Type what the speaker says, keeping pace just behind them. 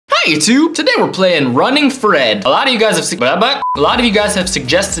Hi YouTube! Today we're playing Running Fred. A lot of you guys have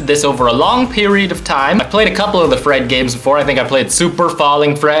suggested this over a long period of time. I played a couple of the Fred games before. I think I played Super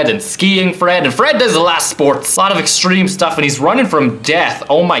Falling Fred and Skiing Fred, and Fred does a lot of sports. A lot of extreme stuff, and he's running from death.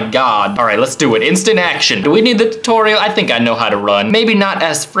 Oh my god. Alright, let's do it. Instant action. Do we need the tutorial? I think I know how to run. Maybe not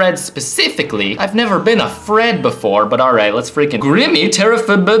as Fred specifically. I've never been a Fred before, but alright, let's freaking Grimmy,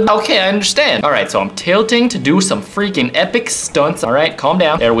 terrified. Okay, I understand. Alright, so I'm tilting to do some freaking epic stunts. Alright, calm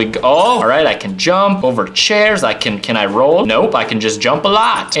down. There we go. Oh, alright, I can jump over chairs. Can I roll? Nope, I can just jump a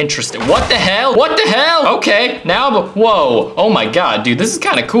lot. Interesting. What the hell? What the hell? Okay, now, whoa. Oh my god, dude, this is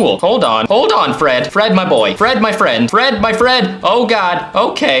kind of cool. Hold on, Fred. Fred, my boy. Fred, my friend. Fred, my Fred. Oh god.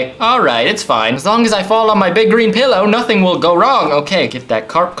 Okay, alright, it's fine. As long as I fall on my big green pillow, nothing will go wrong. Okay, get that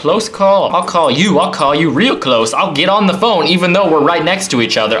close call. I'll call you real close. I'll get on the phone even though we're right next to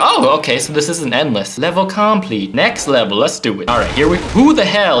each other. Oh, okay, so this isn't endless. Level complete. Next level, let's do it. Alright, here we, who the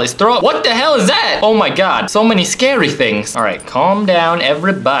hell is throwing, what the hell is that? Oh my god, so many scary things. Alright, calm down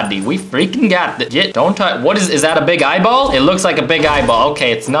everybody. We freaking got this. Don't touch, what is that a big eyeball? It looks like a big eyeball.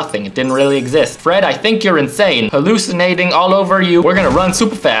 Okay, it's nothing. It didn't really exist. Fred, I think you're insane. Hallucinating all over you. We're gonna run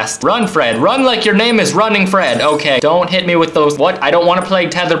super fast. Run, Fred. Run like your name is Running Fred. Okay, don't hit me with those, what? I don't want to play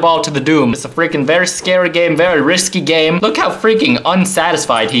tetherball to the doom. It's a freaking very scary game, very risky game. Look how freaking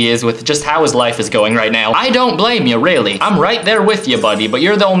unsatisfied he is with just how his life is going right now. I don't blame you, really. I'm right there with you, buddy, but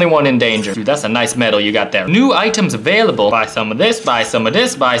you're the only one in danger. Dude, that's a nice medal you got there. New items available. Buy some of this, buy some of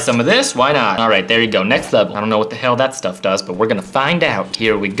this, buy some of this. Why not? All right, there you go. Next level. I don't know what the hell that stuff does, but we're gonna find out.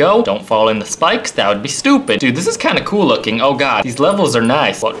 Here we go. Don't fall in the spikes. That would be stupid. Dude, this is kind of cool looking. Oh god, these levels are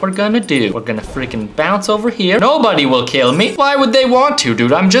nice. What we're gonna do, we're gonna freaking bounce over here. Nobody will kill me. Why would they want to,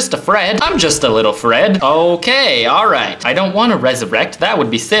 dude? I'm just a Fred. I'm just a little Fred. Okay, all right. I don't want to resurrect. That would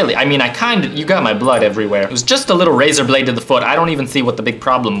be silly. I mean, you got my blood everywhere. It was just a little razor blade to the foot. I don't even see what the big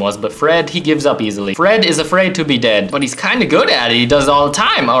problem was, but Fred, he gives up easily. Fred is afraid to be dead, but he's kind of good at it. He does it all the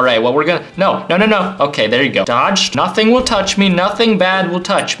time. All right, well, we're gonna, no. Okay, there you go. Dodged. Nothing will touch me. Nothing bad will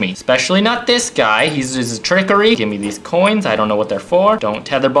touch me, especially not this guy. He's his trickery. Give me these coins. I don't know what they're for. Don't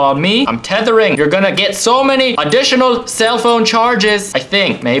tetherball me. I'm tethering. You're gonna get so many additional cell phone charges. I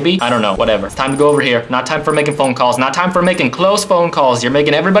think, maybe. I don't know. Whatever. It's time to go over here. Not time for making phone calls. Not time for making close phone calls. You're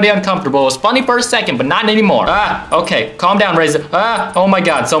making everybody uncomfortable. It was funny for a second, but not anymore. Okay. Calm down, Razor. Oh my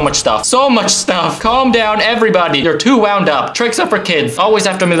god. So much stuff. So much stuff. Calm down, everybody. You're too wound up. Tricks are for kids. Always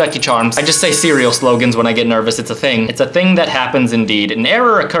after me, Lucky Charms. I just say cereal slogans when I get nervous. It's a thing. It's a thing that happens indeed. An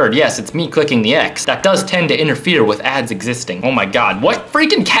error occurred. Yes, it's me clicking the X. That does tend to interfere with ads existing. Oh my god. What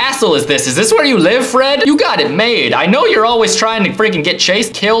freaking castle is this? Is this where you live, Fred? You got it made. I know you're always trying to freaking get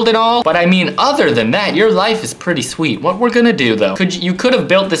chased, killed and all, but I mean, other than that, your life is pretty sweet. What we're gonna do, though, you could have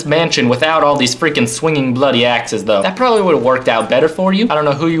built this mansion without all these freaking swinging bloody axes, though. That probably would have worked out better for you. I don't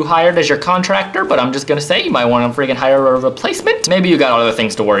know who you hired as your contractor, but I'm just gonna say you might want to freaking hire a replacement. Maybe you got other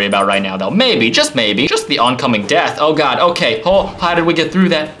things to worry about right now, though. Maybe, just the oncoming death. Oh god, okay. Oh, how did we get through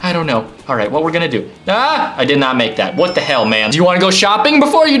that? I don't know. All right, what we're gonna do? I did not make that. What the hell, man? Do you want to go shopping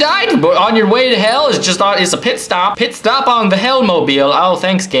before you died? But on your way to hell is it's a pit stop. Pit stop on the Hellmobile. Oh,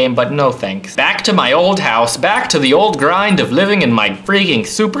 thanks, game, but no thanks. Back to my old house. Back to the old grind of living in my freaking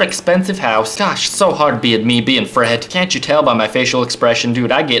super expensive house. Gosh, so hard being Fred. Can't you tell by my facial expression,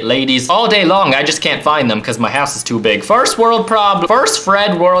 dude? I get ladies all day long. I just can't find them because my house is too big. First world problem. First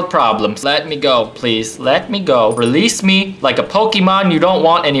Fred world problems. Let me go, please. Let me go. Release me like a Pokemon you don't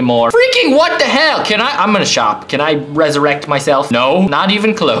want anymore. Freaking what the hell? I'm gonna shop. Can I resurrect myself? No, not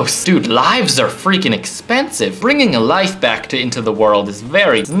even close. Dude, lives are freaking expensive. Bringing a life back into the world is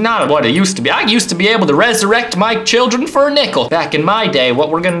it's not what it used to be. I used to be able to resurrect my children for a nickel. Back in my day, what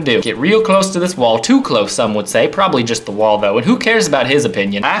we're gonna do, get real close to this wall. Too close, some would say. Probably just the wall, though. And who cares about his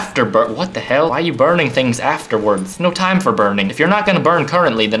opinion? What the hell? Why are you burning things afterwards? No time for burning. If you're not gonna burn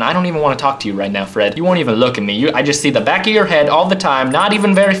currently, then I don't even want to talk to you right now, Fred. You won't even look at me. I just see the back of your head all the time. Not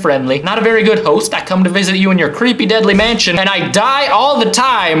even very friendly. Not a very good host. I come to visit you in your creepy, deadly mansion, and I die all the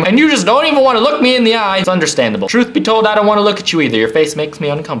time, and you just don't even want to look me in the eye. It's understandable. Truth be told, I don't want to look at you either. Your face makes me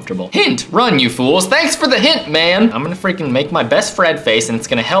uncomfortable. Hint, run, you fools. Thanks for the hint, man. I'm gonna freaking make my best Fred face, and it's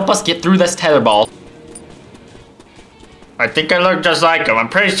gonna help us get through this tetherball. I think I look just like him. I'm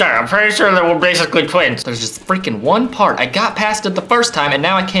pretty sure that we're basically twins. There's just freaking one part. I got past it the first time, and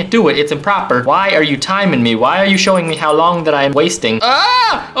now I can't do it. It's improper. Why are you timing me? Why are you showing me how long that I'm wasting?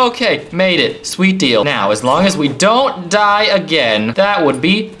 Okay, made it. Sweet deal. Now, as long as we don't die again, that would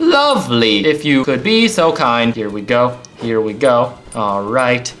be lovely. If you could be so kind. Here we go. Here we go. All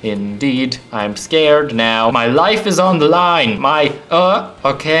right, indeed. I'm scared now. My life is on the line.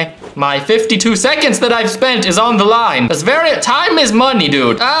 Okay. My 52 seconds that I've spent is on the line. Time is money,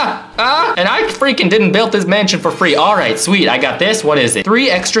 dude. And I freaking didn't build this mansion for free. All right, sweet. I got this. What is it? 3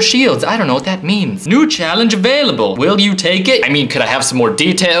 extra shields. I don't know what that means. New challenge available. Will you take it? I mean, could I have some more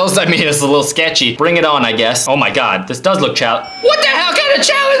details? I mean, it's a little sketchy. Bring it on, I guess. Oh my God, this does look What the hell kind of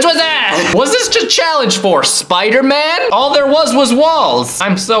challenge was that? Was this just challenge for Spider-Man? All there was walls.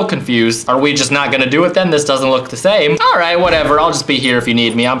 I'm so confused. Are we just not gonna do it then? This doesn't look the same. All right, whatever. I'll just be here if you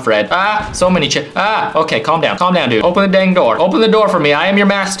need me. I'm Fred. So many okay, calm down. Calm down, dude. Open the dang door. Open the door for me. I am your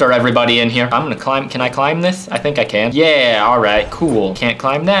master, everybody in here. I'm gonna climb. Can I climb this? I think I can. Yeah, all right, cool. Can't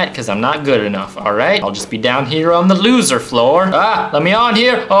climb that because I'm not good enough. All right, I'll just be down here on the loser floor. Let me on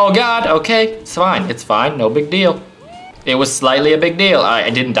here. Oh God, okay. It's fine. It's fine. No big deal. It was slightly a big deal. I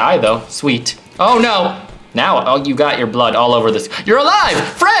didn't die though. Sweet. Oh no. Now, you got your blood all over this. You're alive!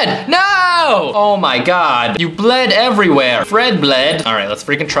 Fred! No! Oh my God. You bled everywhere. Fred bled. All right, let's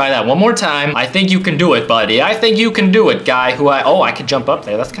freaking try that one more time. I think you can do it, buddy. I think you can do it, guy I could jump up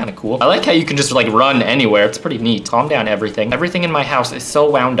there. That's kind of cool. I like how you can just like run anywhere. It's pretty neat. Calm down, everything. Everything in my house is so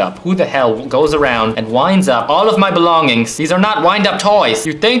wound up. Who the hell goes around and winds up all of my belongings? These are not wind up toys.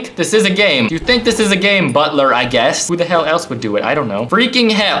 You think this is a game? You think this is a game, butler, I guess? Who the hell else would do it? I don't know.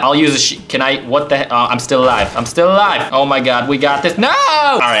 Freaking hell. I'll use what the hell? I'm still alive. I'm still alive. Oh my God, we got this. No!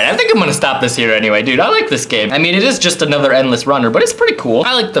 All right, I think I'm gonna stop this here anyway, dude. I like this game. I mean, it is just another endless runner, but it's pretty cool.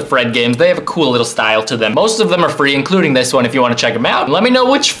 I like the Fred games. They have a cool little style to them. Most of them are free, including this one if you want to check them out. Let me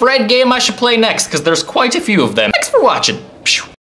know which Fred game I should play next, because there's quite a few of them. Thanks for watching.